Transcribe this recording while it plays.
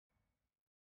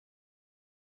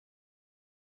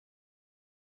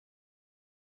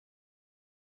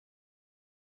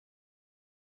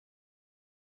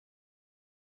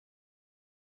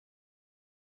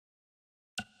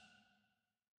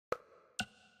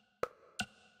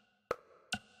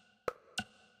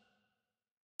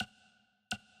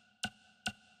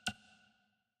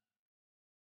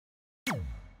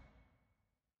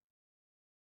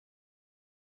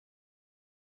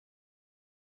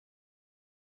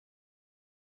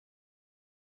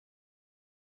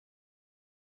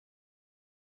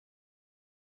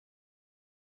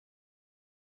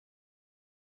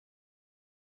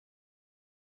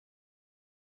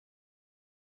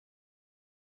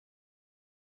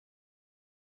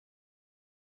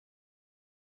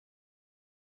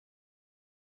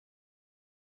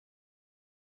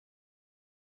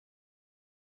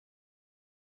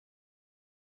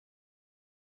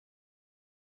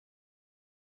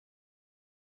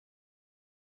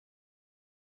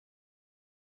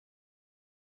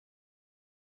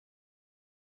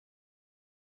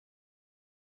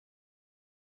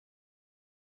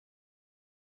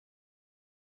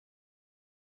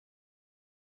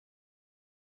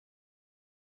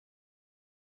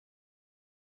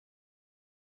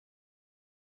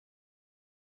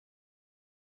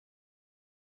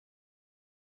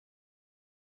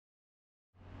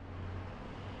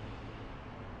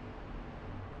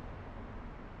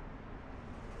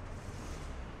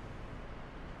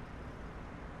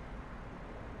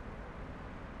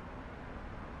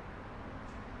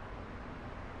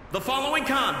The following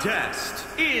contest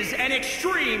is an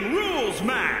Extreme Rules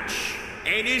match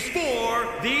and is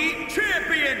for the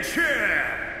championship.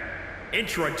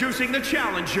 Introducing the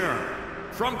challenger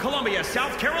from Columbia,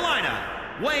 South Carolina,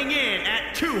 weighing in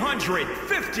at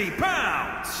 250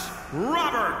 pounds,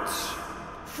 Robert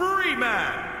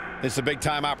Freeman. It's a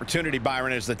big-time opportunity,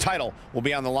 Byron, as the title will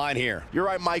be on the line here. You're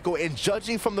right, Michael, and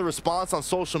judging from the response on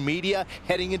social media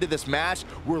heading into this match,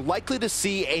 we're likely to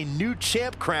see a new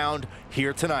champ crowned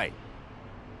here tonight.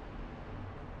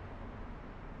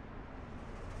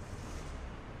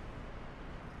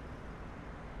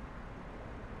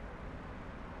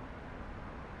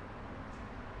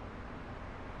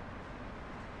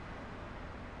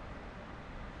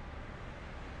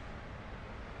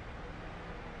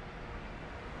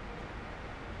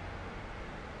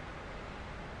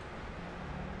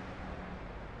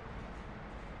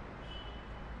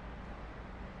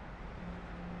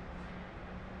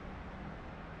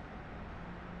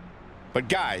 But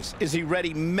guys, is he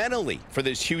ready mentally for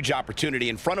this huge opportunity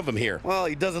in front of him here? Well,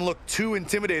 he doesn't look too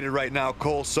intimidated right now,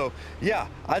 Cole, so yeah,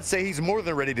 I'd say he's more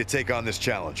than ready to take on this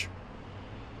challenge.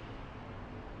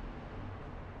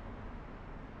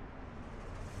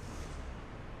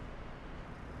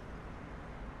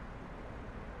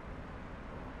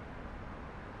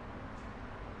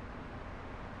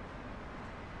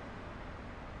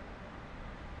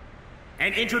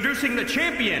 And introducing the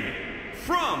champion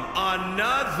from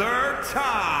another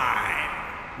time,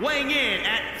 weighing in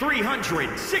at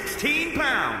 316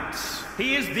 pounds,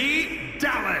 he is the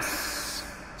Dallas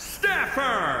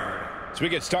Stafford. As we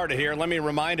get started here, let me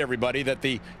remind everybody that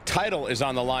the title is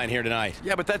on the line here tonight.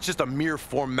 Yeah, but that's just a mere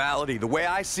formality. The way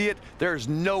I see it, there's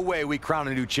no way we crown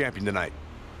a new champion tonight.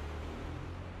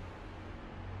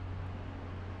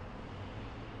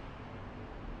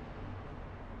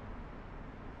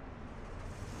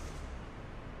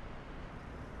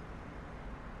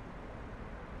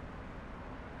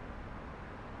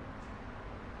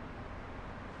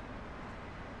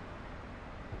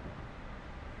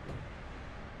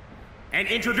 And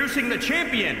introducing the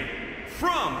champion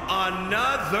from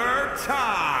another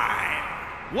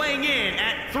time, weighing in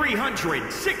at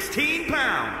 316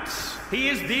 pounds, he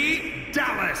is the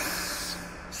Dallas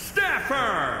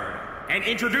Stafford. And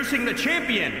introducing the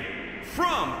champion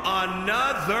from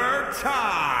another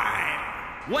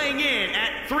time, weighing in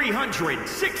at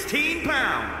 316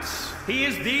 pounds, he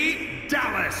is the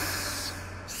Dallas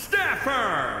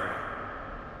Stafford.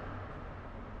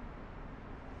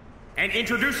 And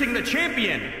introducing the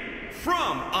champion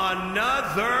from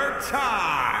another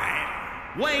time,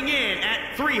 weighing in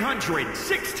at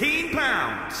 316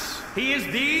 pounds, he is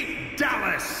the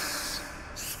Dallas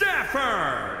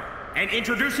Stafford. And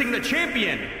introducing the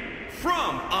champion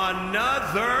from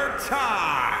another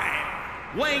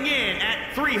time, weighing in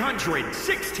at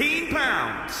 316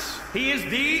 pounds, he is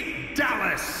the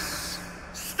Dallas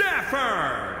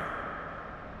Stafford.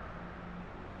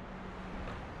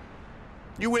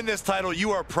 You win this title,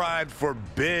 you are primed for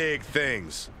big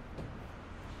things.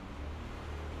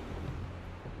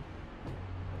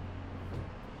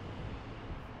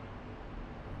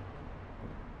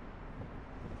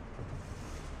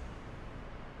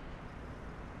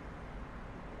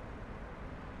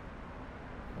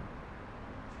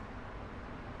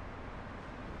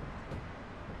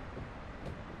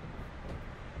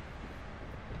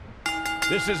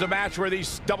 This is a match where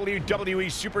these WWE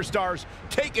superstars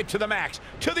take it to the max,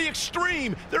 to the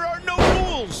extreme. There are no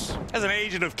rules. As an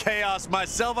agent of chaos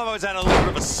myself, I've always had a little bit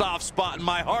of a soft spot in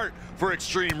my heart for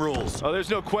Extreme Rules. Oh, there's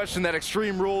no question that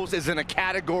Extreme Rules is in a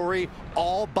category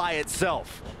all by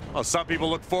itself. Well, some people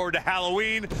look forward to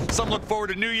Halloween, some look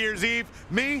forward to New Year's Eve.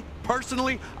 Me,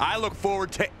 personally, I look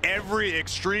forward to every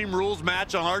Extreme Rules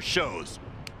match on our shows.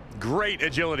 Great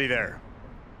agility there.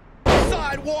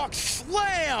 Sidewalk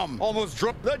slam! Almost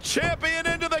dropped The champion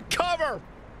into the cover.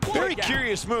 Very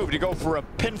curious move to go for a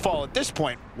pinfall at this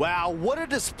point. Wow, what a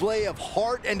display of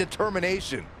heart and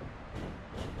determination.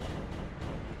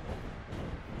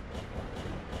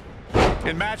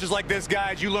 In matches like this,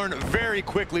 guys, you learn very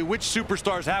quickly which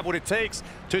superstars have what it takes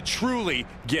to truly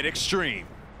get extreme.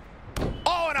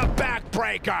 Oh, and a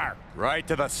backbreaker. Right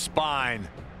to the spine.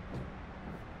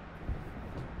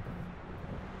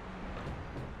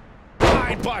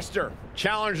 Buster.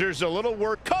 Challenger's a little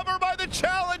work. Cover by the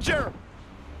challenger.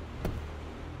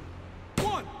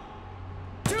 1,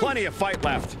 2. Plenty of fight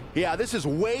left. Yeah, this is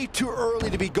way too early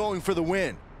to be going for the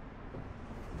win.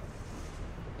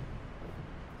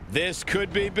 This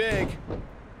could be big.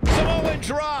 Samoan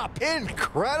drop.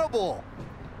 Incredible.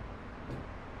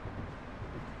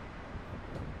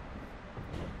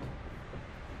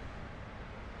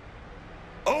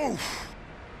 Oh,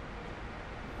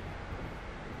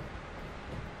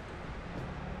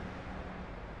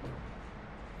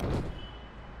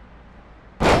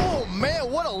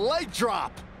 man, what a leg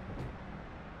drop.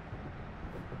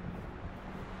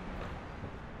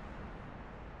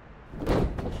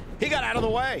 He got out of the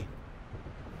way.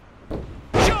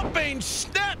 Jumping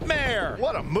snapmare.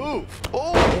 What a move.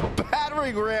 Oh,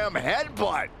 battering ram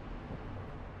headbutt.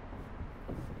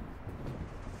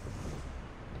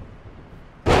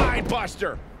 Mind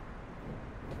buster.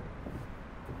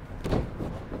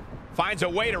 Finds a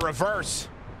way to reverse.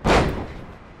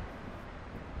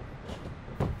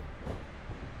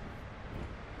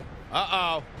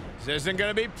 Uh-oh. This isn't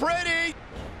going to be pretty.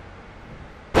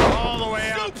 All the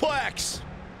way up. Suplex.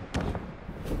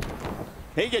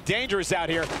 They get dangerous out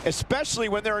here, especially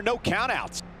when there are no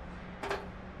countouts.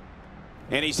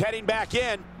 And he's heading back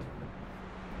in.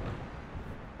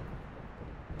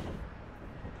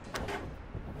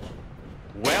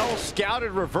 Well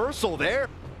scouted reversal there.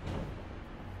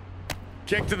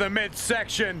 Kick to the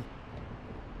midsection.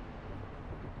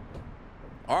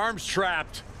 Arms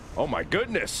trapped. Oh my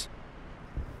goodness.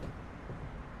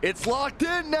 It's locked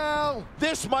in now.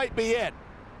 This might be it.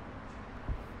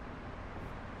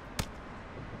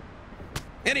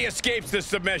 And he escapes the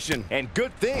submission. And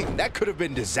good thing, that could have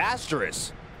been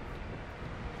disastrous.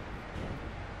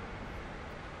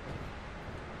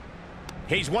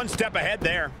 He's one step ahead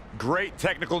there. Great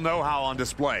technical know-how on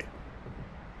display.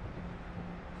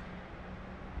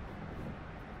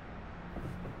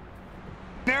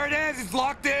 There it is, it's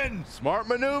locked in. Smart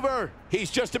maneuver. He's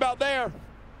just about there.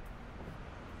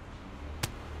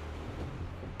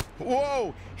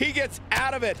 Whoa, he gets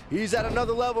out of it. He's at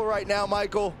another level right now,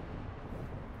 Michael.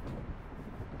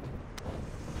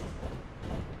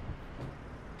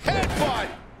 Headbutt.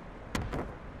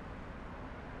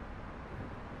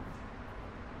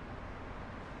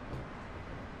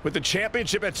 With the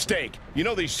championship at stake, you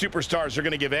know these superstars are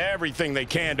going to give everything they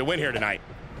can to win here tonight.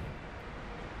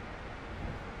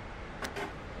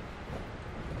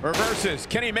 Reverses.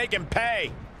 Can he make him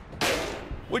pay?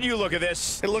 Would you look at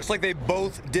this? It looks like they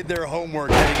both did their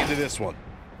homework heading into this one.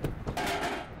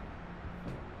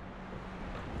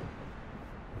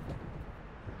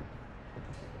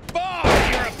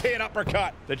 Oh, European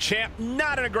uppercut. The champ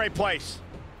not in a great place.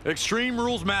 Extreme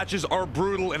Rules matches are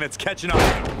brutal, and it's catching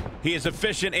up. He is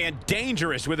efficient and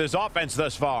dangerous with his offense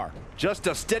thus far. Just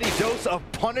a steady dose of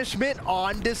punishment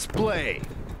on display.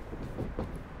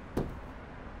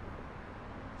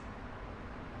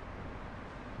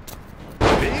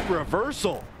 Big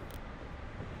reversal.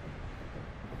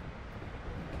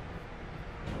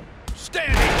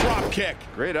 Standing drop kick.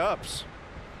 Great ups.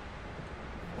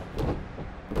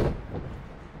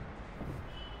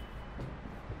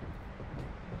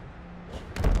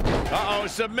 Uh-oh,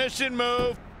 submission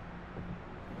move.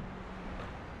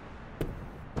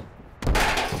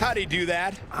 How'd he do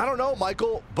that? I don't know,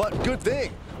 Michael, but good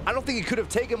thing. I don't think he could have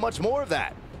taken much more of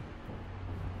that.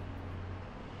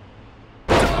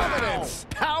 Dominance!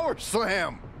 Power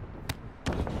slam!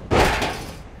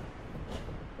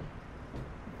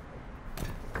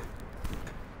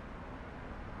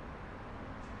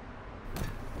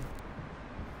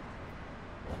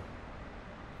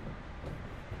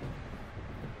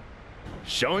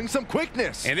 Showing some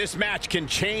quickness. And this match can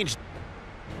change.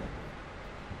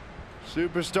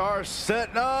 Superstar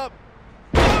setting up.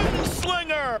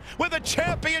 Slinger with a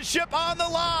championship on the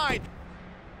line.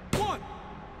 1,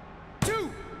 2,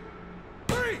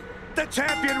 3. The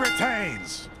champion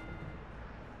retains.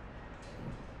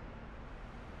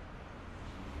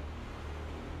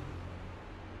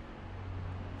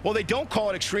 Well, they don't call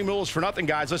it Extreme Rules for nothing,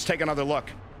 guys. Let's take another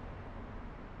look.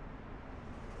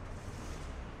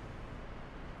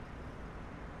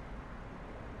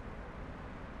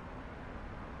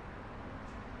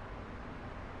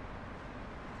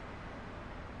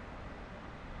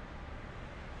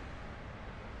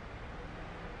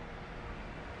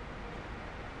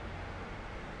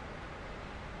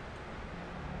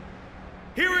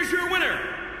 Here is your winner,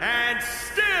 and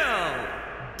still,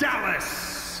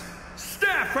 Dallas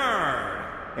Stafford.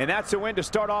 And that's a win to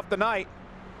start off the night.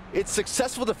 It's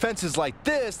successful defenses like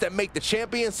this that make the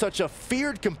champion such a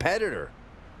feared competitor.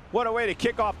 What a way to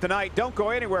kick off the night. Don't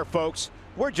go anywhere, folks.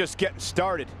 We're just getting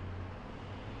started.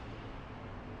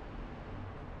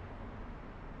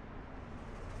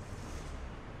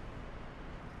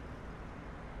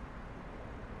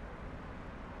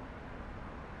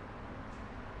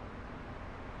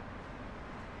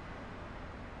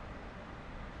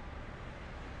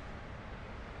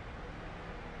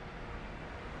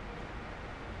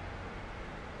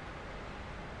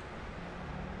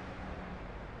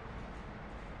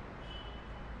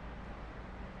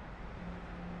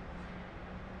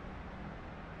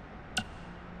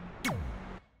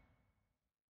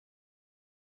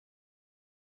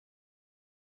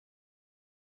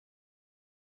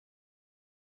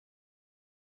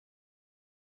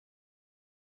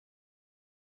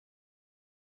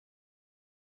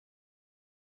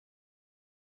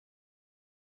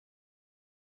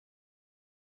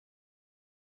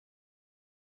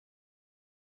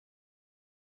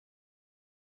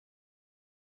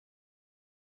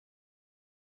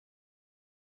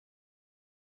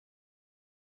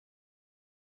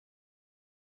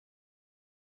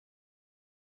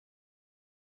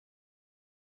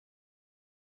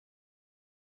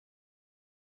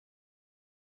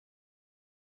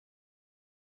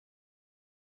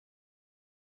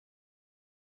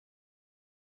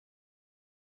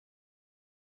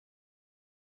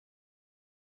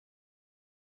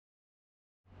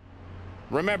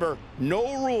 Remember,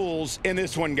 no rules in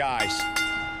this one, guys.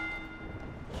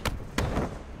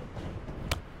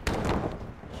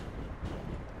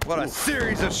 What a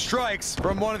series of strikes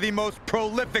from one of the most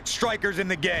prolific strikers in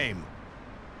the game.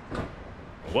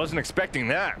 Wasn't expecting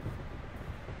that.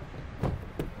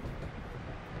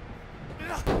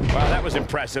 Wow, that was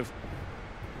impressive.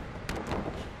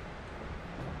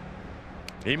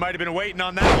 He might have been waiting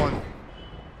on that one.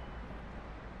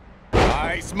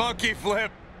 Nice monkey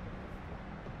flip.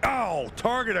 Oh,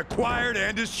 target acquired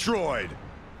and destroyed.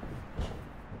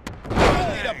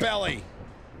 Belly to belly.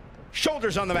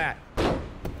 Shoulders on the mat.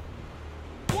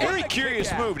 Very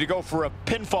curious move to go for a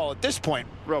pinfall at this point.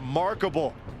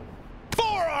 Remarkable.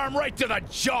 Forearm right to the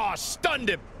jaw. Stunned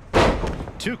him.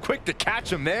 Too quick to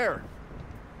catch him there.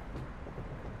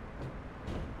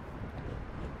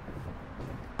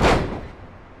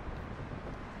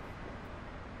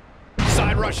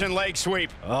 Side Russian leg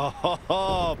sweep.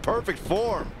 Oh, perfect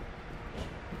form.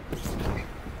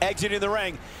 Exiting the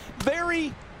ring.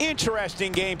 Very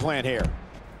interesting game plan here.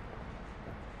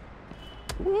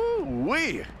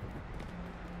 Woo-wee.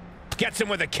 Gets him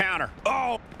with a counter.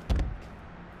 Oh.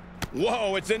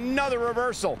 Whoa, it's another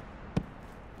reversal.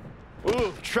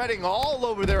 Ooh, treading all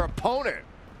over their opponent.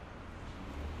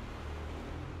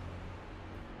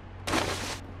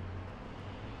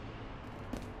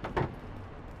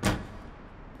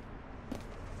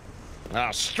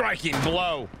 Ah, striking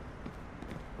blow.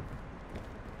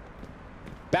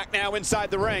 Back now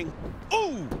inside the ring.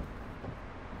 Ooh!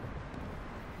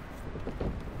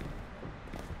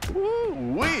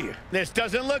 Woo-wee. This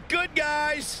doesn't look good,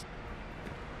 guys.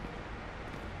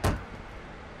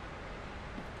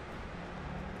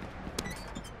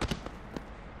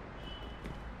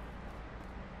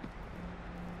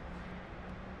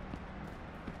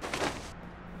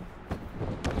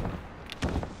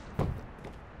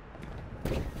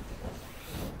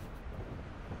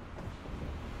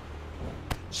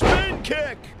 Spin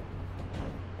kick.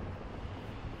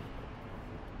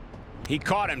 He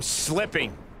caught him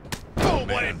slipping. Oh,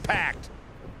 what impact.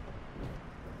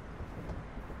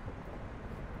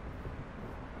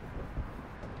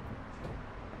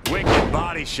 Wicked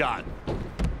body shot.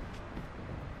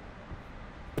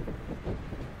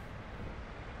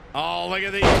 Oh, look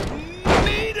at the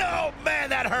knee. Oh, man,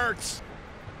 that hurts.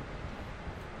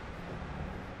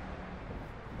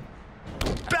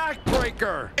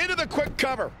 Backbreaker into the quick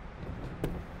cover.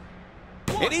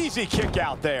 An easy kick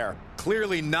out there.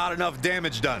 Clearly not enough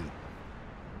damage done.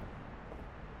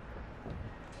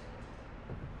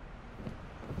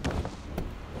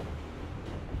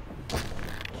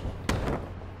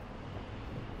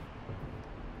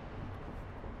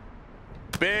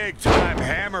 Big time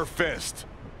hammer fist.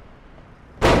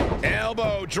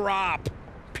 Elbow drop.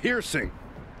 Piercing.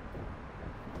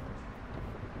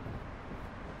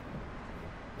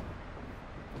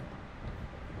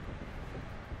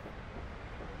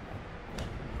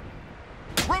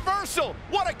 Reversal.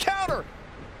 What a counter.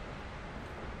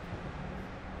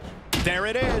 There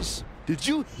it is. Did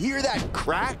you hear that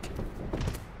crack?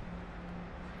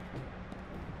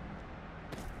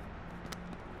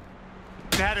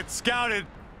 Had it scouted.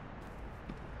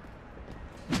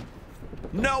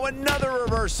 No, another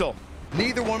reversal.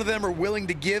 Neither one of them are willing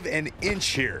to give an inch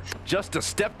here. Just a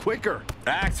step quicker.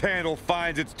 Axe handle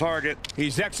finds its target.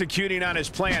 He's executing on his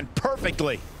plan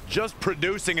perfectly. Just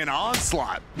producing an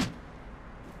onslaught.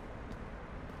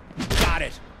 Got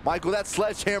it. Michael, that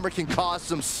sledgehammer can cause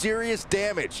some serious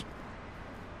damage.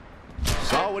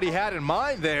 Saw what he had in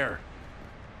mind there.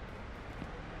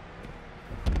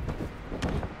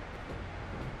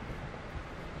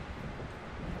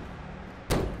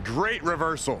 Great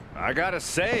reversal. I gotta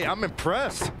say, I'm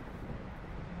impressed.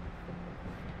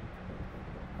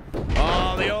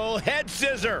 Oh, the old head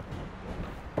scissor.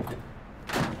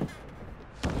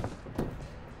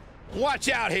 Watch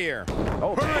out here.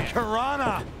 Oh, man.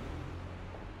 Hurricanrana.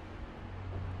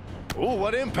 Ooh,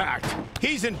 what impact.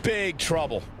 He's in big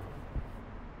trouble.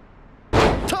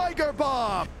 Tiger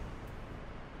bomb.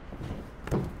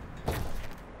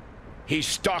 He's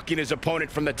stalking his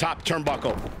opponent from the top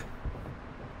turnbuckle.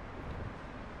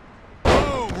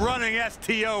 Boom, running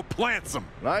STO plants him.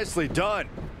 Nicely done.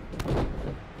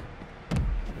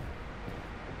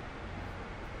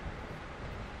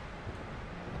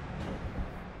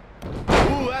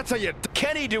 Ooh, that's how you...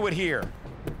 Can he do it here?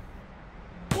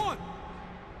 One.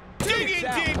 Digging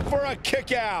deep for a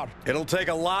kick out. It'll take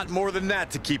a lot more than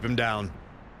that to keep him down.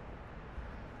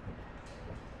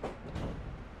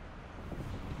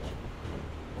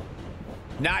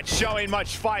 Not showing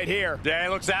much fight here. Yeah, he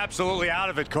looks absolutely out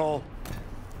of it, Cole.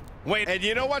 Wait, and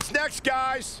you know what's next,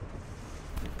 guys?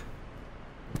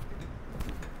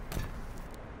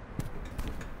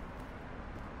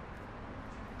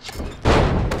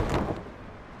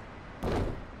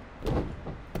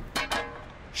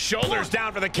 Shoulders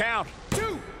down for the count.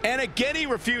 2. And again, he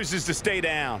refuses to stay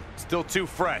down. Still too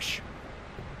fresh.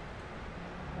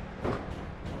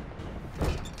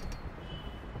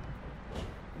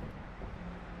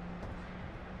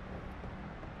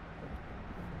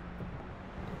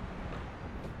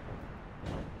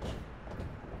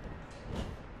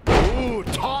 Ooh,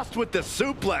 tossed with the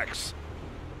suplex.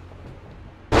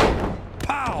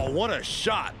 Pow, what a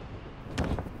shot.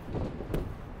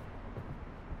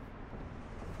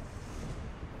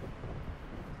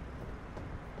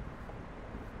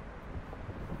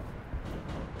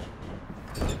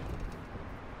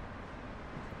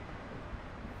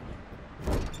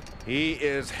 He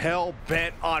is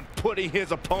hell-bent on putting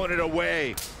his opponent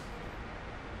away.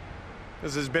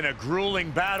 This has been a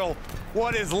grueling battle.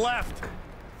 What is left?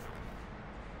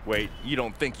 Wait, you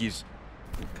don't think he's...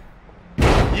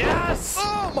 Yes!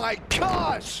 Oh my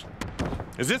gosh!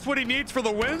 Is this what he needs for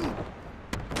the win?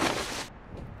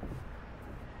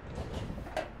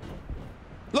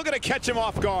 Looking to catch him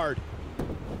off guard.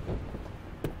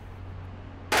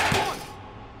 1,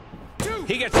 2.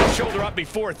 He gets his shoulder up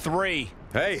before 3.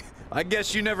 Hey, I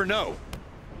guess you never know.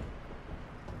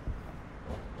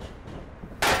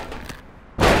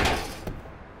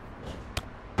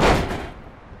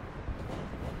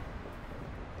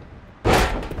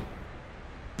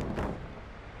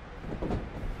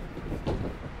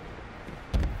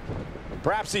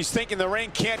 Perhaps he's thinking the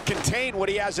ring can't contain what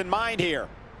he has in mind here.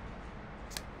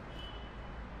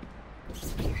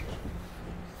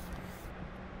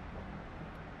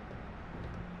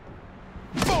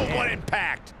 Boom, what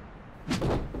impact.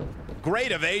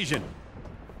 Great evasion.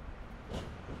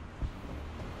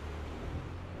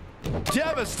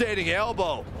 Devastating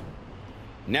elbow.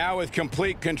 Now with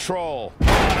complete control. On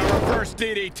a reverse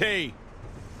DDT.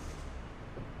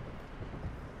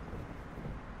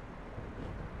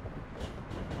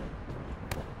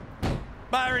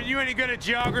 Byron, you any good at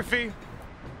geography?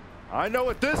 I know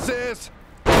what this is.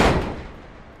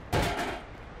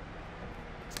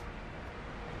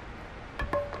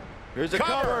 Here's a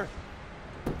cover.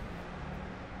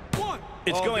 1.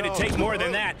 It's Oh, going no. to take more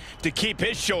than that to keep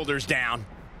his shoulders down.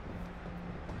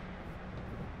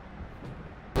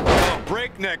 Oh,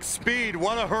 breakneck speed,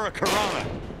 what a hurricanrana.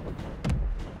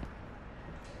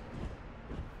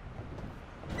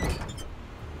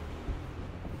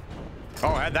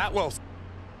 Oh, had that well.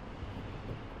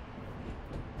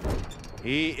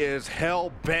 He is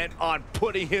hell-bent on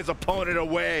putting his opponent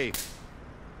away.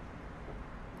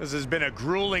 This has been a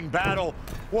grueling battle.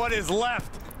 What is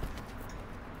left?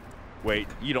 Wait,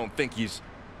 you don't think he's...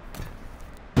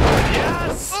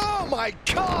 Yes! Oh my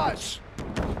gosh!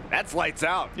 That's lights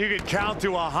out. You could count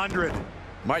to 100.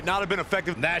 Might not have been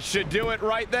effective. That should do it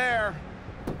right there.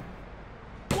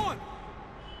 1,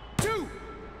 2,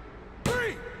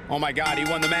 3. Oh my God, he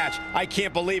won the match. I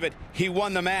can't believe it. He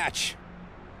won the match.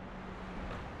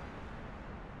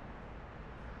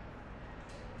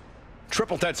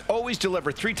 Triple threats always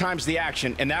deliver 3 times the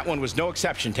action, and that one was no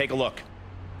exception. Take a look.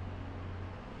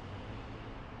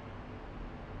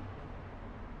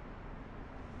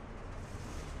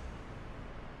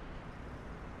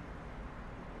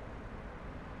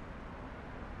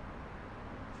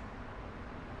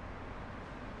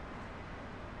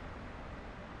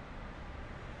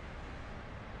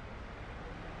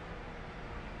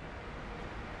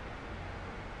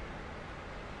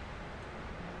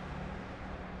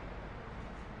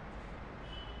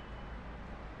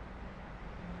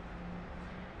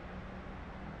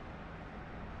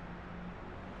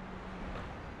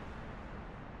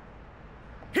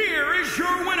 Here is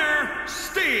your winner,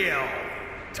 Steel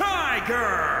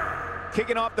Tiger.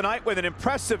 Kicking off the night with an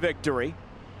impressive victory.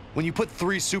 When you put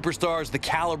 3 superstars the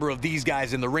caliber of these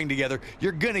guys in the ring together,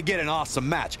 you're gonna get an awesome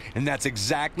match, and that's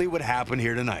exactly what happened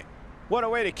here tonight. What a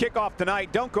way to kick off the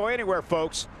night. Don't go anywhere,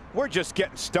 folks. We're just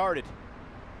getting started.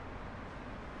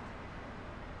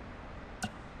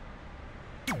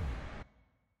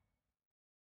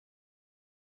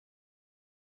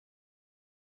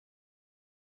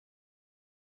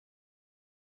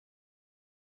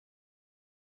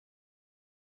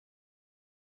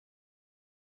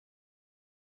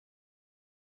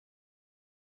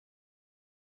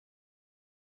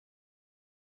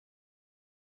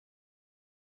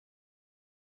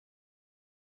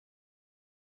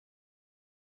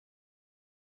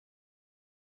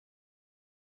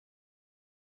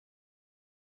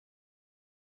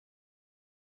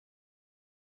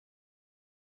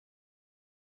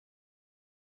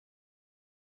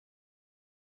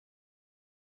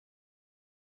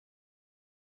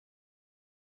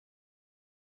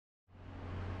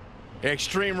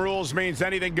 Extreme Rules means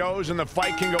anything goes and the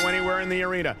fight can go anywhere in the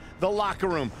arena, the locker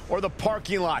room, or the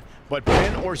parking lot. But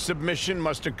pin or submission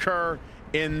must occur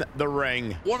in the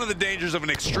ring. One of the dangers of an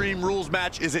Extreme Rules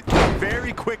match is it can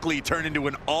very quickly turn into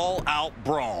an all-out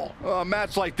brawl. A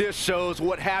match like this shows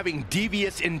what having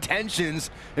devious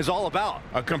intentions is all about.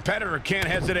 A competitor can't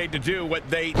hesitate to do what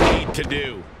they need to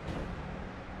do.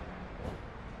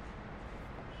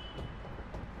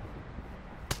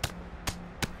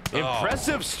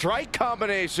 Impressive strike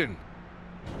combination.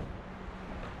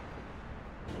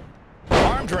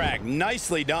 Arm drag,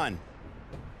 nicely done.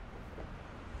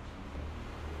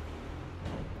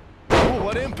 Ooh,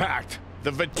 what impact.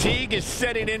 The fatigue is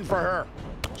setting in for her.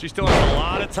 She still has a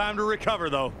lot of time to recover,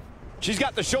 though. She's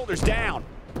got the shoulders down.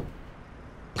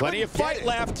 Plenty of fight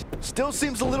left. Still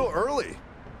seems a little early.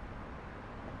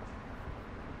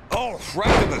 Oh,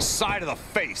 right to the side of the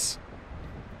face.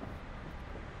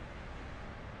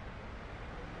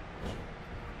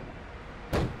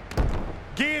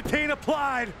 Guillotine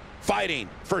applied. Fighting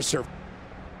for survival.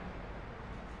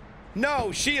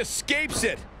 No, she escapes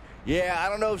it. Yeah, I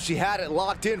don't know if she had it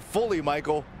locked in fully,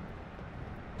 Michael.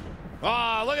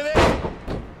 Ah, look at this.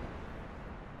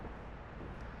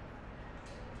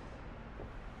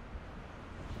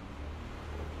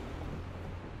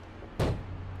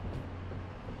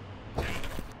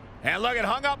 And look at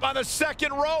hung up on the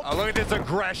second rope. Oh, look at this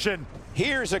aggression.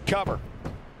 Here's a cover.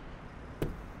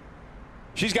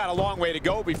 She's got a long way to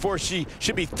go before she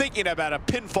should be thinking about a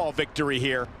pinfall victory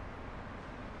here.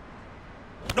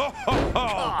 Oh,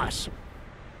 Gosh.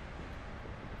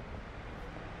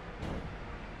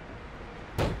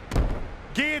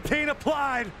 Guillotine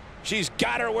applied. She's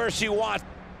got her where she wants.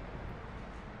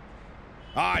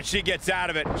 Ah, she gets out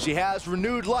of it. She has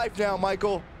renewed life now,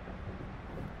 Michael.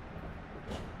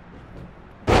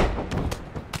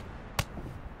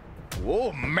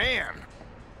 Oh, man.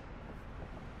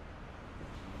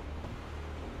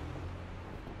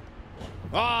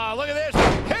 Ah, look at this.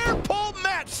 Hair pull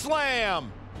mat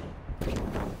slam.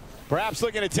 Perhaps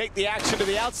looking to take the action to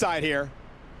the outside here.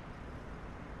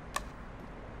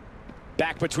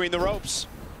 Back between the ropes.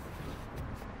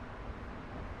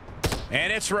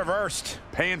 And it's reversed.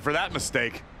 Paying for that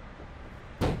mistake.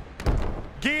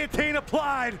 Guillotine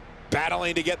applied.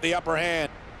 Battling to get the upper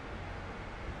hand.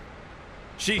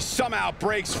 She somehow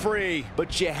breaks free.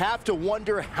 But you have to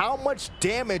wonder how much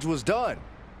damage was done.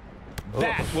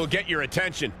 That will get your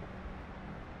attention.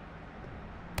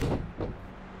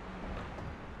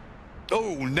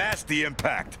 Oh, nasty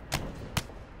impact.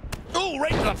 Ooh,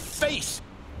 right to the face.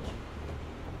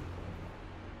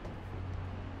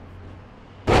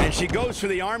 And she goes for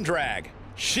the arm drag.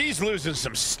 She's losing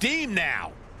some steam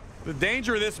now. The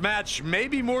danger of this match may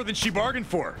be more than she bargained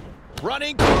for.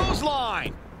 Running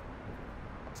clothesline.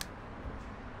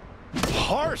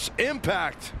 Harsh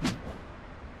impact.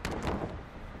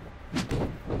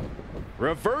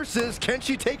 Reverses. Can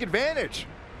she take advantage?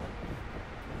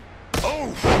 Oh!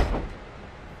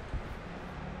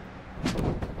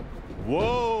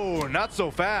 Whoa, not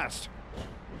so fast.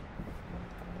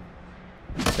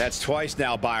 That's twice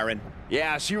now, Byron.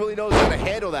 Yeah, she really knows how to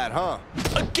handle that, huh?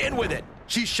 Again with it.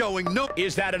 She's showing no...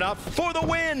 Is that enough for the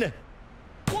win?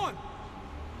 1,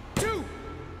 2,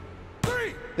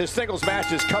 3. This singles match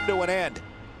has come to an end.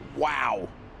 Wow.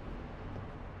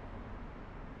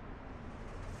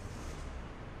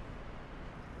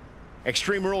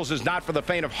 Extreme Rules is not for the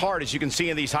faint of heart, as you can see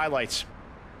in these highlights.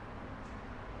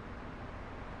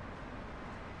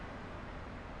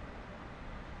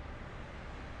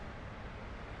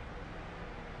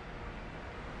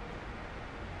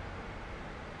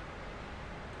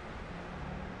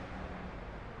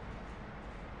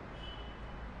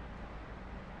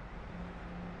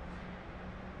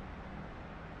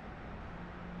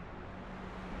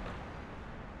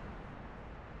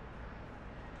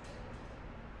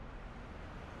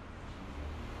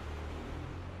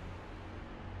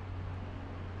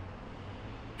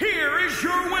 Here is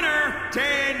your winner,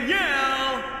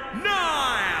 Danielle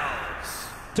Niles.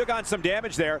 Took on some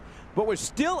damage there, but was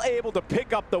still able to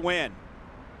pick up the win.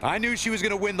 I knew she was going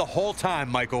to win the whole time,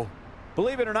 Michael.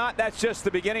 Believe it or not, that's just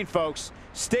the beginning, folks.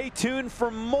 Stay tuned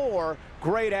for more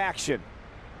great action.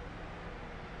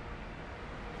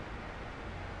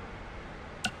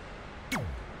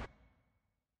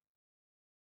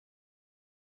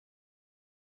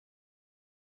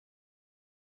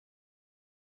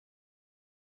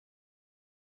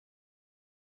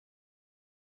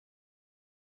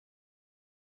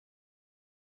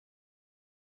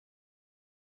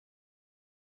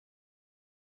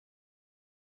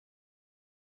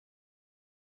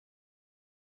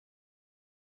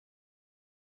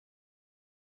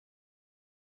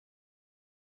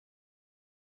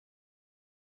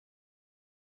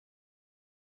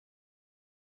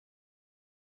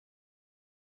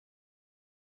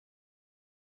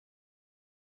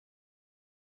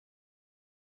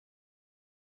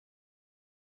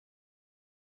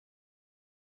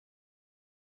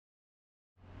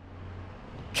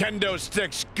 Kendo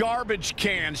sticks, garbage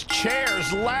cans,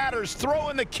 chairs, ladders, throw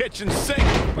in the kitchen sink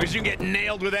because you get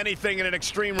nailed with anything in an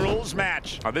Extreme Rules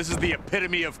match. This is the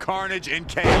epitome of carnage and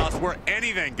chaos where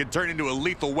anything can turn into a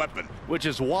lethal weapon. Which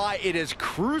is why it is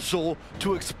crucial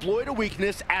to exploit a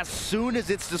weakness as soon as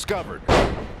it's discovered.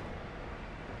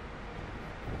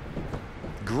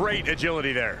 Great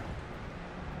agility there.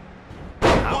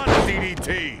 What a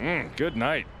DDT. Good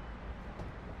night.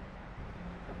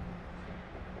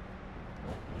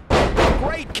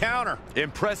 Great counter.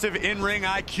 Impressive in-ring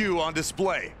IQ on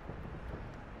display.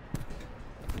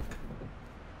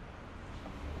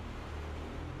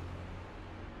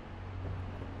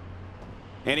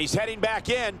 And he's heading back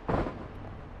in.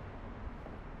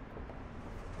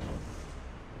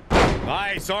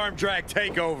 Nice arm drag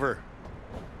takeover.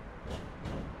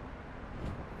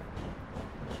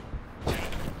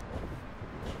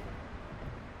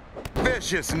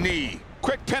 Vicious knee.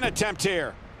 Quick pin attempt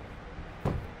here.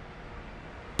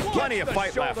 Plenty of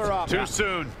fight left. Up. Too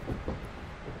soon.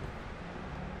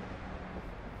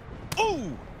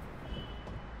 Ooh!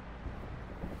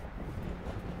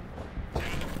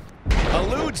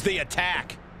 Eludes the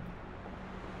attack.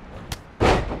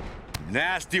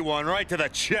 Nasty one right to the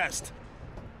chest.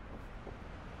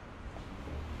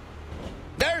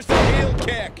 There's the heel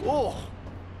kick. Oh,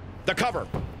 The cover.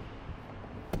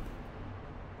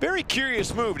 Very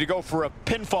curious move to go for a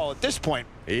pinfall at this point.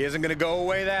 He isn't going to go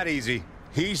away that easy.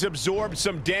 He's absorbed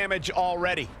some damage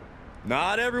already.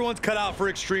 Not everyone's cut out for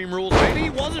Extreme Rules. Maybe he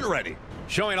wasn't ready.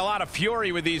 Showing a lot of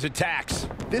fury with these attacks.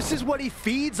 this is what he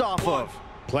feeds off of.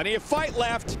 Plenty of fight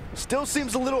left. Still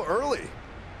seems a little early.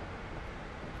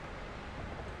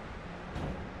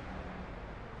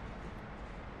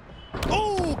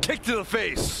 Oh, kick to the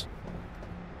face.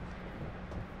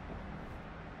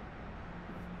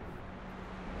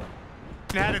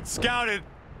 Had it scouted.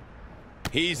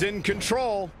 He's in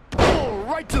control. Oh,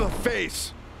 right to the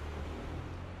face.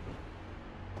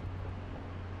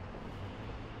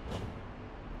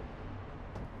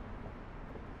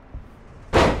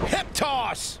 Hip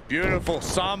toss. Beautiful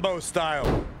Sambo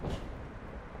style.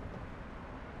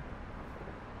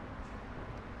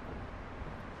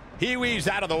 He weaves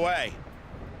out of the way.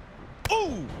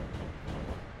 Ooh!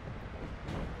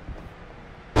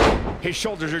 His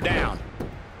shoulders are down.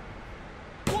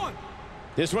 One.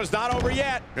 This one's not over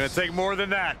yet. Gonna take more than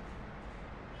that.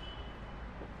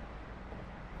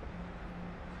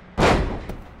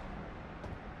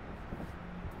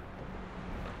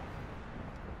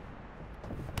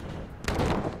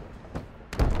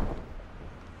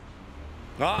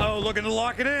 Uh-oh, looking to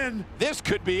lock it in. This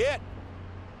could be it.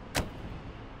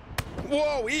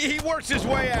 Whoa, he works his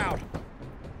way out.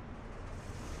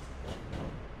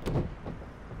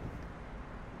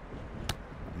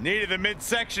 Needed the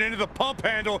midsection into the pump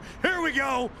handle. Here we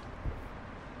go.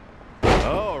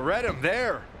 Oh, read him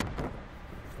there.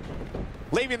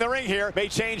 Leaving the ring here may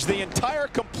change the entire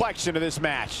complexion of this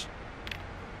match.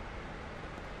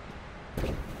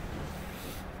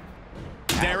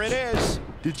 There it is.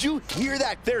 Did you hear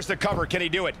that? There's the cover. Can he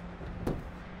do it?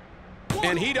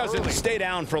 And he doesn't stay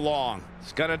down for long.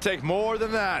 It's gonna take more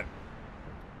than that.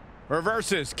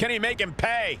 Reverses. Can he make him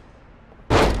pay?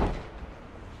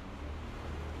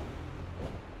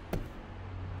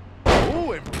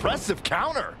 Oh, impressive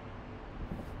counter.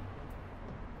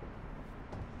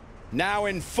 Now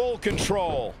in full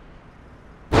control.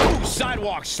 Ooh,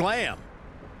 sidewalk slam.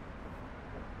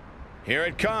 Here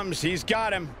it comes. He's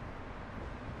got him.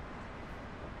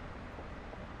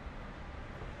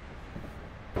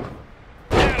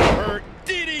 That'll hurt.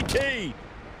 DDT.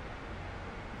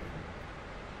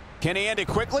 Can he end it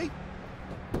quickly?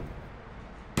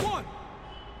 One.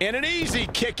 And an easy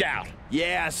kick out.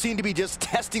 Yeah, seemed to be just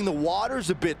testing the waters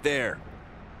a bit there.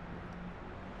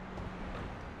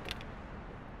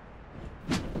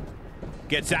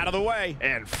 Gets out of the way.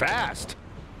 And fast.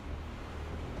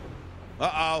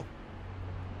 Uh-oh.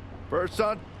 First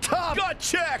on top. Gut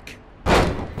check.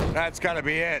 That's gotta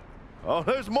be it. Oh,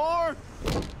 there's more.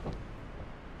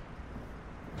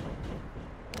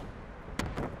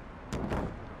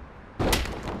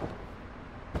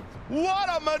 What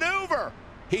a maneuver.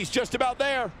 He's just about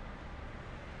there.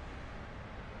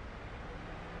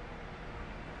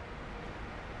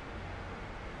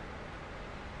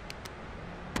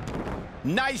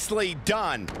 Nicely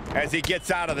done as he gets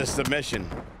out of the submission.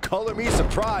 Color me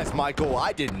surprised, Michael.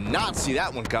 I did not see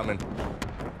that one coming.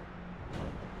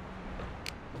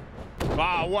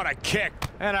 Wow, what a kick.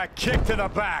 And a kick to the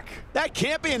back. That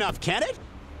can't be enough, can it?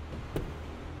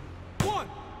 One.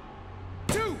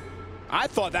 Two. I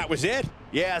thought that was it.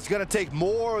 Yeah, it's going to take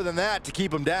more than that to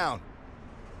keep him down.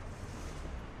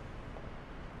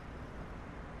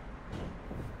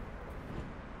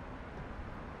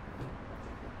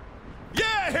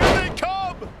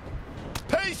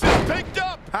 picked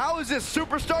up. How is this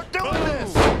superstar doing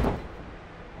this?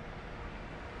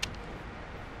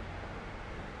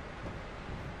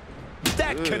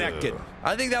 That connected.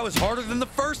 I think that was harder than the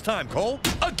first time, Cole.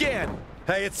 Again.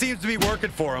 Hey, it seems to be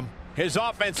working for him. His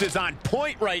offense is on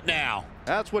point right now.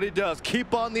 That's what he does.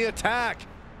 Keep on the attack.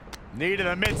 Knee to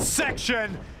the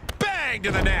midsection. Bang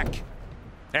to the neck.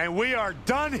 And we are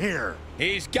done here.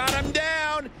 He's got him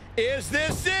down. Is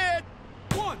this it?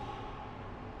 1,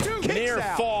 2. Near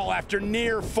fall after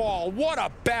near fall. What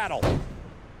a battle.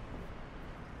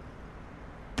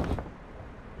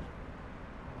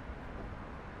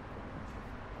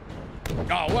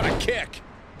 Oh, what a kick.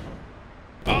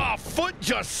 Oh, foot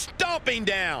just stomping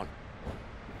down.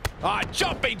 Ah,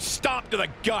 jumping stomp to the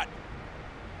gut.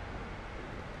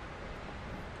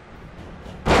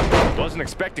 Wasn't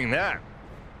expecting that.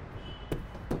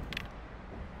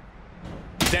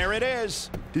 There it is.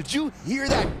 Did you hear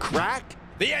that crack?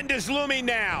 The end is looming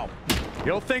now.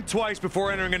 You'll think twice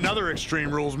before entering another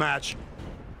Extreme Rules match.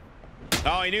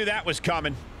 Oh, he knew that was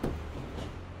coming.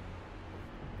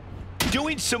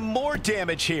 Doing some more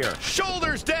damage here.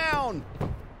 Shoulders down.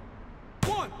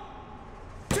 1,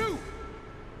 2,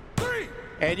 3.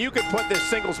 And you can put this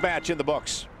singles match in the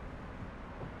books.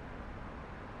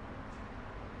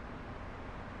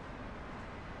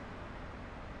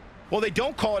 Well, they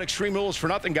don't call it Extreme Rules for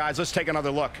nothing, guys. Let's take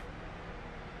another look.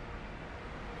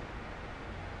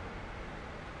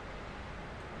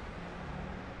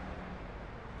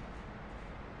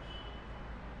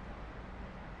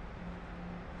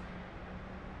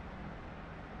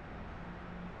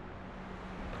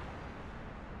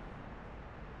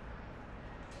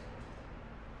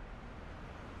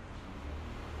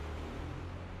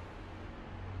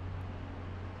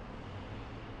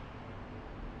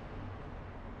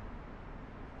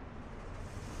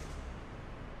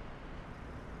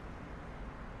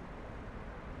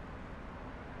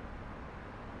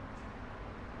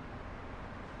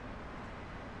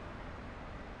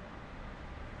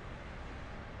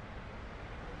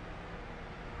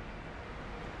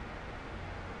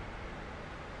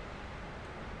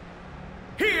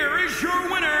 Here is your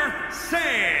winner,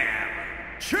 Sam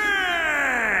Chang.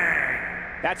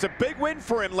 That's a big win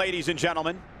for him, ladies and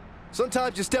gentlemen.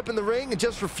 Sometimes you step in the ring and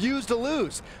just refuse to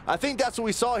lose. I think that's what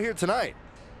we saw here tonight.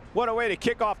 What a way to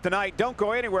kick off tonight. Don't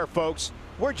go anywhere, folks.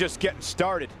 We're just getting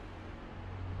started.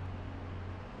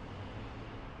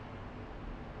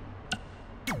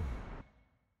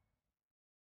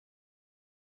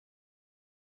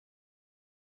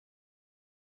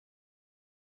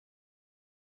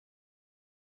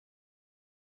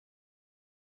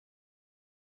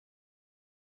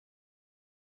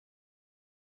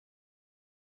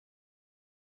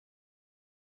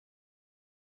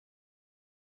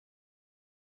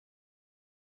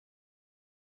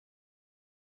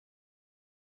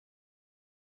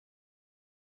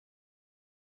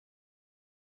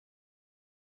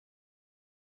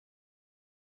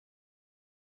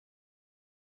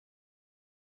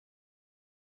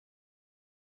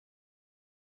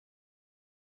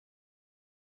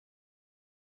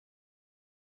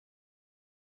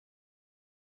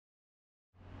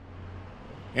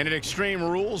 In an Extreme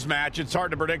Rules match, it's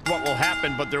hard to predict what will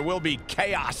happen, but there will be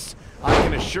chaos. I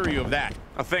can assure you of that.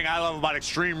 The thing I love about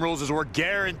Extreme Rules is we're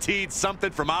guaranteed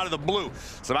something from out of the blue.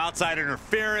 Some outside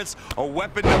interference, a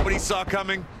weapon nobody saw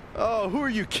coming. Oh, who are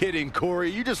you kidding,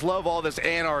 Corey? You just love all this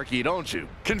anarchy, don't you?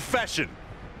 Confession.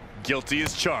 Guilty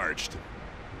as charged.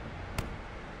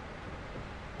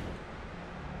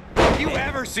 Have you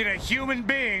ever seen a human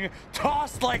being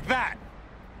tossed like that?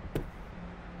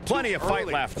 Plenty of fight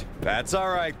left. That's all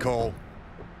right, Cole.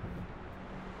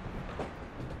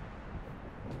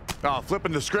 Oh,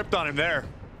 flipping the script on him there.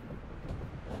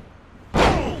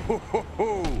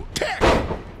 Kick!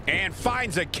 And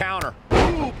finds a counter.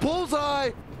 Ooh,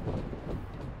 bullseye!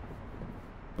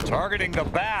 Targeting the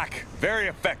back. Very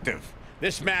effective.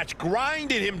 This match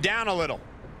grinded him down a little.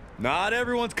 Not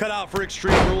everyone's cut out for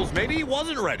Extreme Rules. Maybe he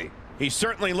wasn't ready. He's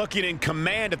certainly looking in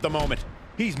command at the moment.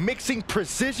 He's mixing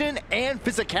precision and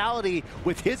physicality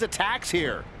with his attacks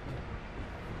here.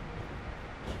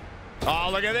 Oh,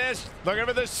 look at this. Looking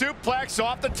for the suplex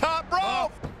off the top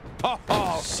rope. Oh,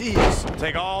 Jeez.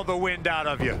 take all the wind out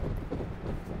of you.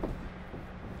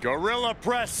 Gorilla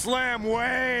press slam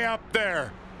way up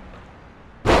there.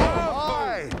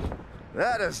 Oh,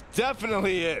 that is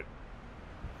definitely it.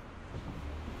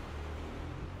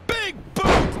 Big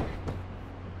boot.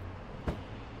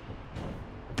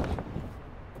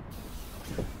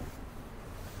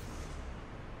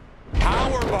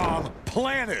 Powerbomb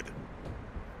planted.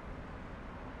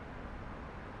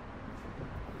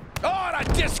 Oh, and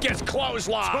Discus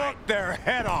clothesline. Took their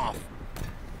head off.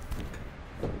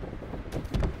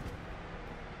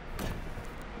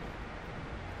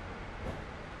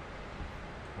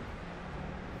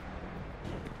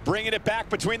 Bringing it back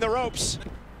between the ropes.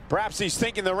 Perhaps he's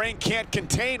thinking the ring can't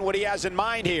contain what he has in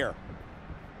mind here.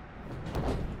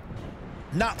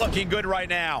 Not looking good right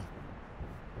now.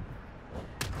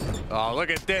 Oh, look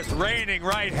at this, raining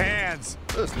right hands.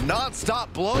 Just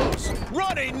non-stop blows.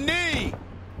 Running knee.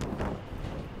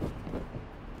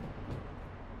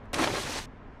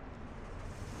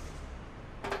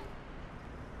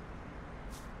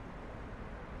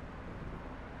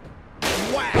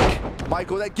 Whack.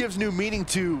 Michael, that gives new meaning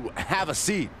to have a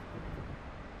seat.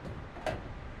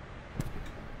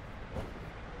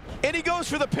 And he goes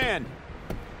for the pin.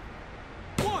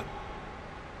 1,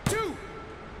 2,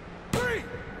 3.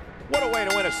 What a way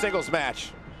to win a singles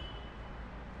match.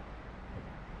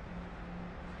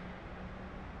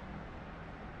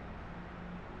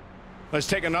 Let's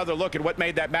take another look at what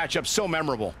made that matchup so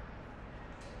memorable.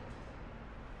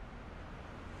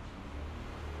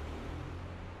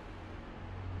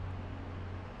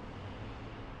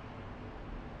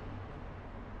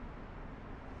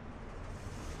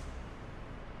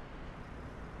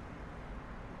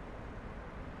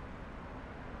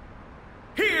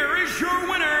 Here is your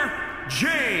winner,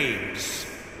 James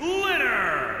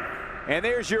Leonard. And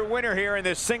there's your winner here in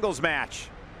this singles match.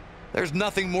 There's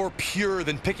nothing more pure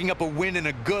than picking up a win in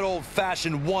a good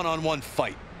old-fashioned one-on-one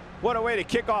fight. What a way to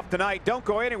kick off tonight. Don't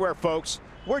go anywhere, folks.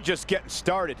 We're just getting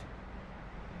started.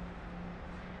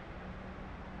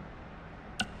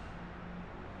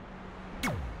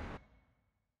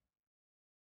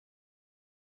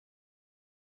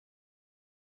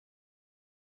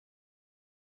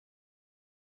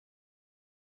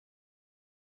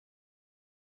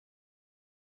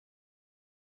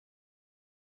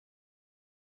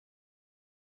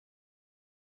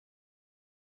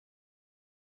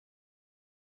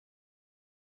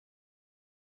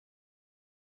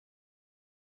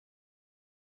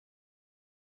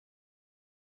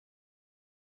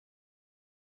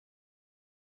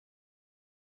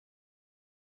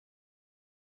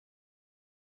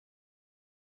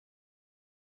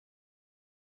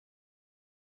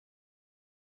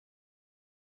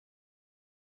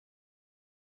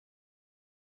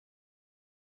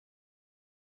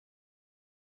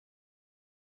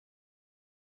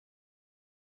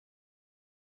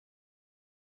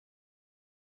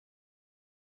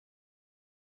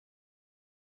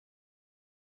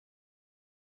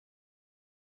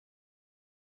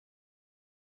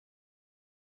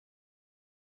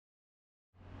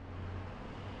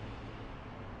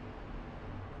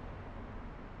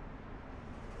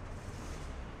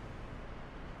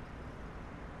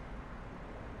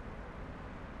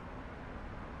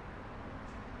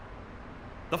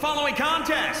 The following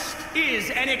contest is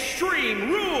an Extreme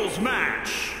Rules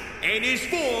match and is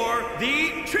for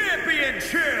the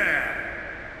championship.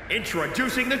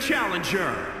 Introducing the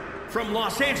challenger from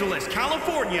Los Angeles,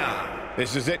 California.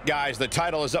 This is it, guys. The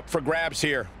title is up for grabs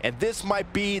here. And this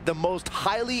might be the most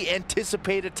highly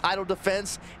anticipated title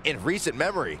defense in recent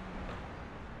memory.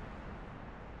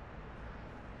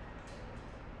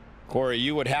 Corey,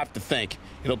 you would have to think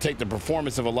it'll take the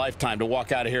performance of a lifetime to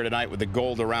walk out of here tonight with the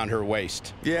gold around her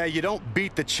waist. Yeah, you don't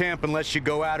beat the champ unless you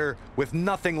go at her with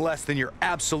nothing less than your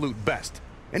absolute best.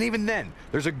 And even then,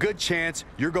 there's a good chance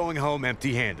you're going home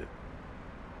empty-handed.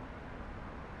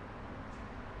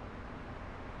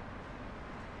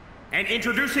 And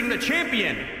introducing the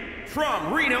champion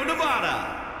from Reno,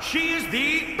 Nevada. She is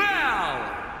the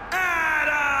Belle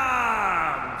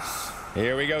Adams.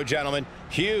 Here we go, gentlemen.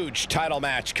 Huge title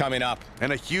match coming up.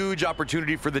 And a huge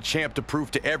opportunity for the champ to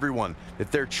prove to everyone that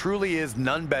there truly is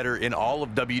none better in all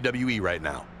of WWE right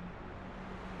now.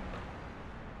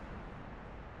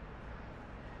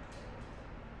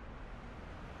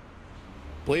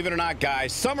 Believe it or not,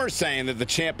 guys, some are saying that the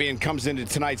champion comes into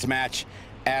tonight's match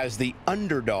as the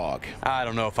underdog. I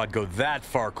don't know if I'd go that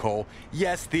far, Cole.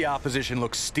 Yes, the opposition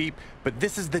looks steep, but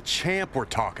this is the champ we're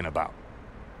talking about.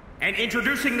 And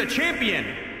introducing the champion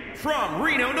from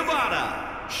Reno,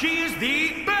 Nevada. She is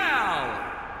the Belle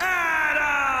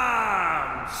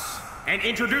Adams. And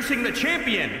introducing the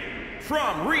champion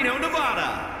from Reno,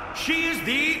 Nevada. She is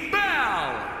the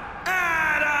Belle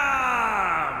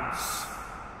Adams.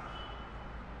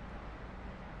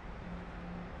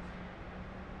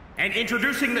 And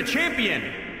introducing the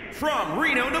champion from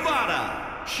Reno,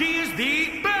 Nevada. She is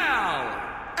the Belle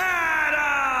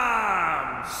Adams.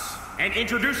 And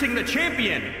introducing the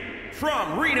champion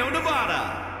from Reno,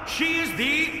 Nevada. She is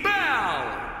the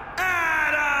Belle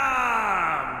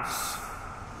Adams.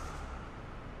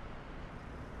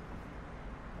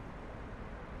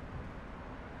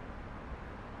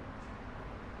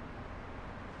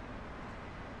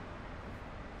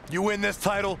 You win this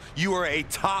title, you are a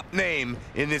top name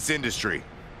in this industry.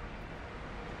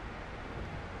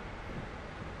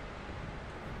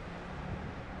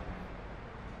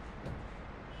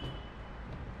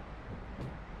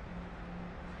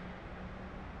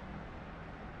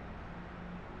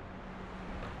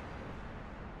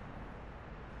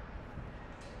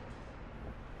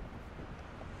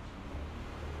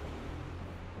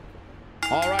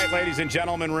 All right, ladies and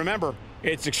gentlemen, remember,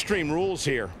 it's Extreme Rules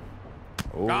here.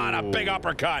 On a big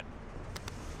uppercut.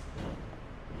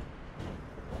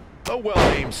 A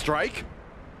well-aimed strike.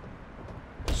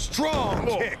 Strong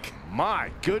kick. My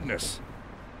goodness.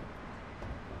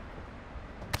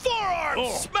 Forearm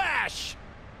smash!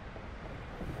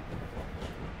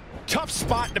 Tough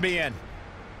spot to be in.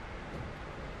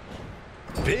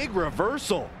 Big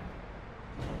reversal.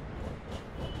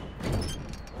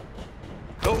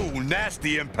 Oh,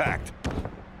 nasty impact.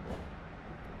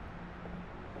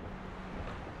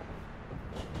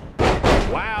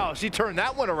 Wow, she turned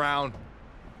that one around.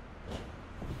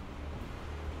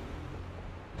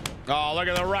 Oh, look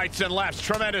at the rights and lefts.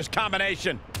 Tremendous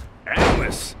combination.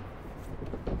 Endless.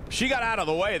 She got out of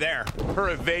the way there. Her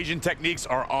evasion techniques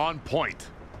are on point.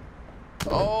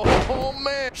 Oh,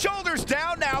 man. Shoulders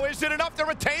down now. Is it enough to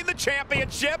retain the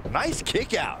championship? Nice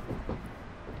kick out.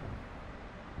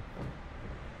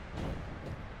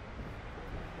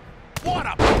 What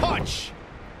a punch!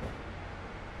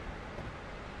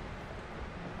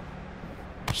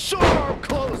 Short arm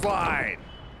clothesline.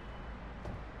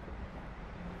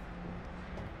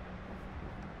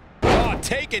 Oh,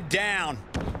 taken down.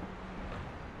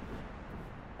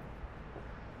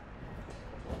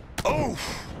 Oh,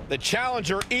 The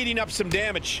challenger eating up some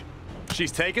damage.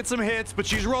 she's taking some hits, but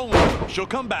she's rolling. She'll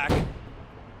come back.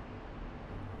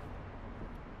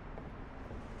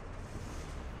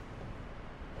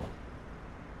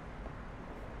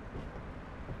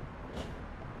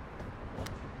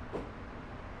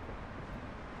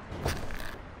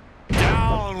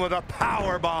 Down with a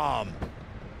power bomb.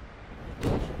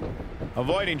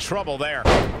 Avoiding trouble there.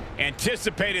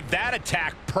 Anticipated that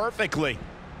attack perfectly.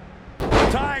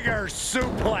 Tiger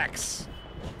suplex.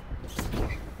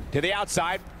 To the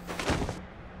outside.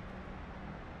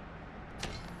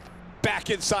 Back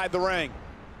inside the ring.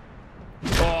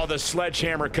 Oh, the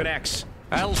sledgehammer connects.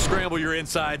 That'll scramble your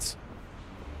insides.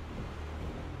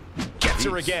 Gets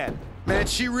her again. Man,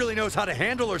 she really knows how to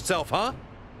handle herself, huh?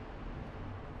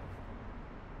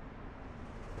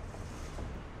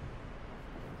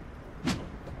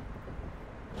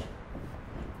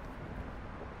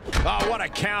 Oh, what a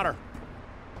counter.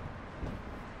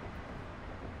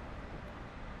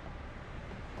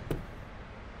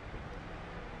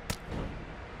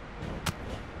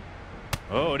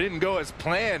 Oh, it didn't go as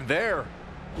planned there.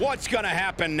 What's gonna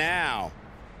happen now?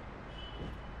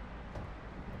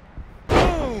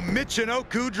 Boom,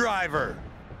 Michinoku driver.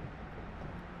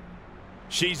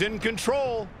 She's in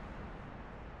control.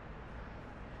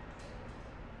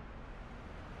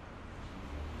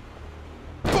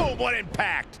 Boom, what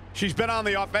impact. She's been on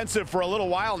the offensive for a little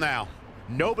while now.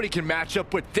 Nobody can match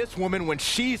up with this woman when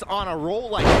she's on a roll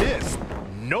like this.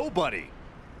 Nobody.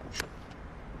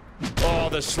 Oh,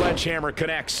 the sledgehammer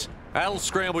connects. That'll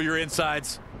scramble your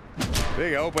insides.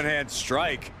 Big open hand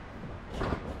strike.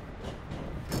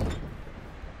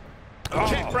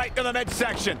 Kick right to the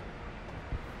midsection.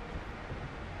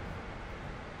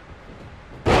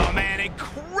 Oh, man,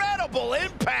 incredible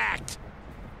impact.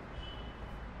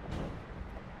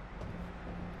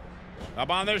 Up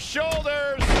on the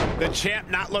shoulders. The champ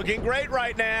not looking great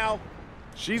right now.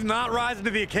 She's not rising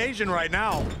to the occasion right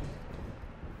now.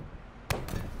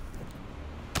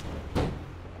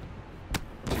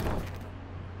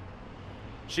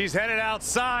 She's headed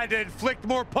outside to inflict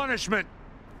more punishment.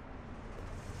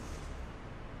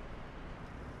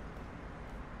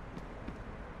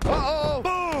 Uh-oh.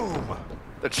 Boom!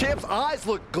 The champ's eyes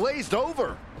look glazed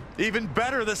over. Even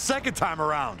better the second time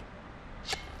around.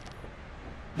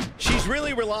 She's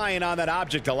really relying on that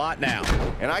object a lot now.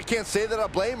 And I can't say that I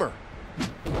blame her.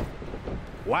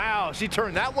 Wow, she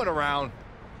turned that one around.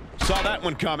 Saw that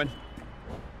one coming.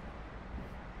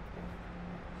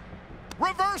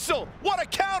 Reversal! What a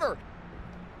counter!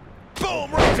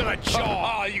 Boom, right to the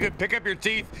jaw. Oh, you could pick up your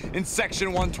teeth in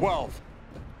section 112.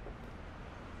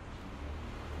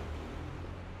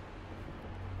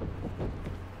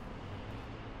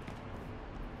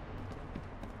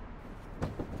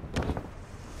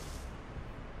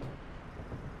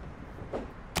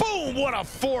 Boom, what a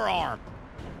forearm.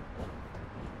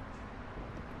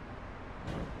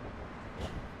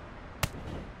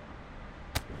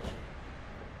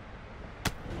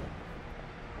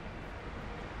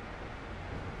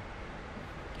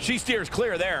 She steers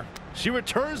clear there. She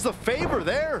returns the favor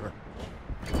there.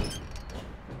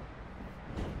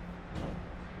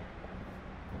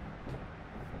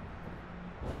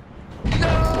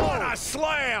 No! What a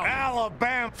slam!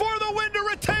 Alabama For the win to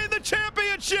retain the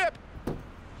championship!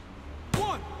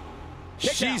 One.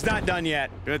 She's not done yet.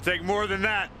 Gonna take more than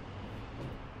that.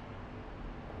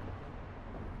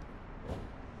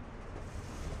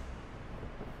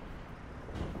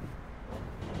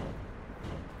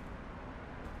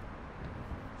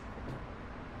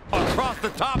 Across the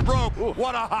top rope. Ooh.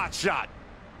 What a hot shot.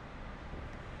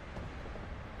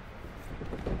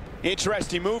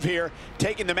 Interesting move here,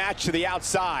 taking the match to the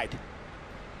outside.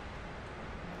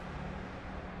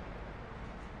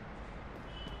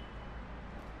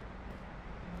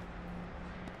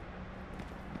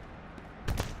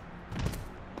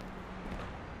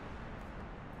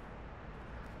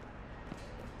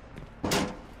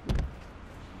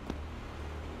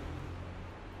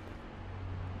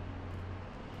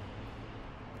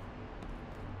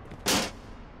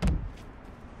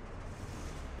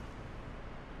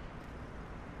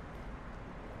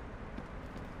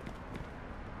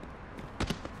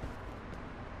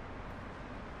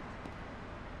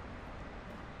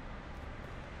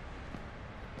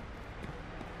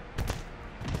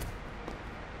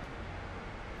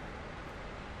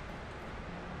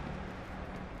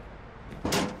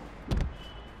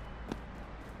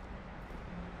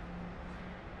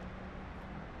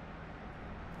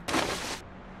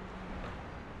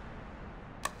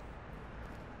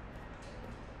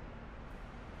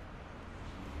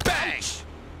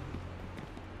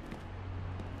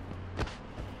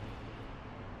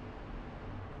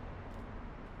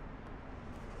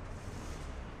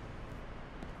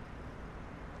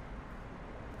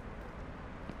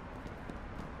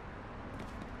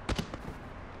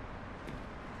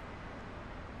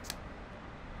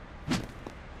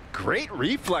 Great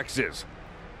reflexes.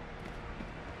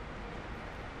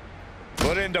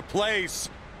 Put into place.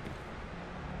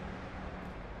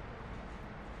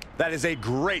 That is a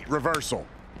great reversal.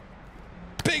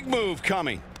 Big move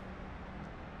coming.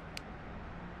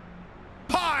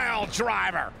 Pile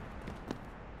driver.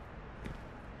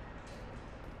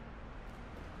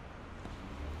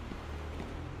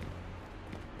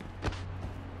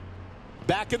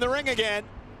 Back in the ring again.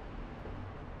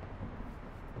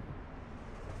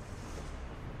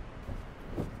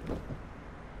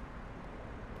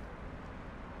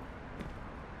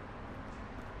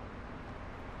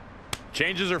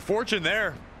 Changes her fortune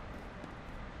there.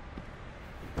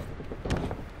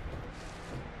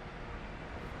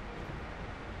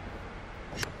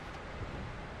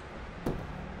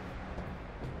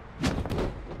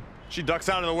 She ducks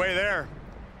out of the way there.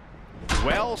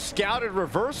 Well scouted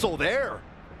reversal there.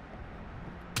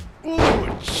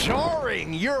 Ooh,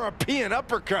 jarring European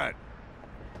uppercut.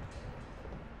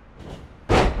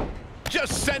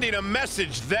 Just sending a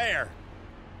message there.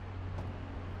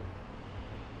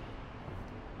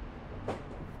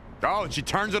 Oh, and she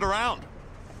turns it around.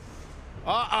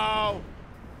 Uh-oh.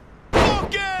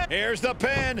 Book it! Here's the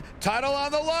pin. Title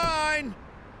on the line.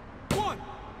 1,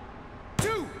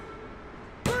 2,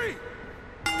 3.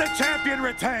 The champion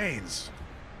retains.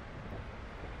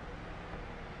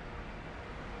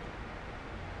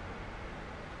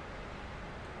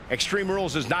 Extreme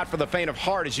Rules is not for the faint of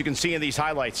heart, as you can see in these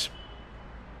highlights.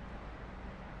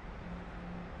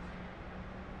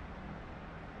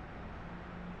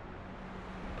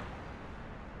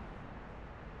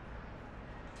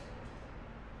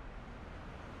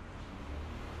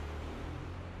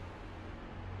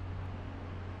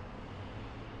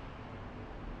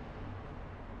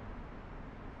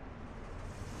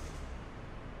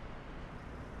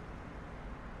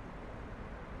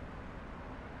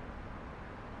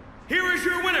 Here is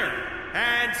your winner,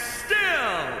 and still,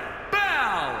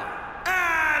 Belle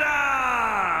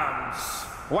Adams!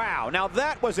 Wow, now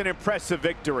that was an impressive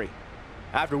victory.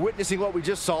 After witnessing what we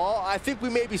just saw, I think we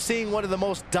may be seeing one of the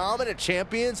most dominant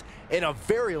champions in a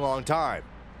very long time.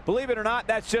 Believe it or not,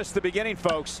 that's just the beginning,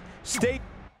 folks. Stay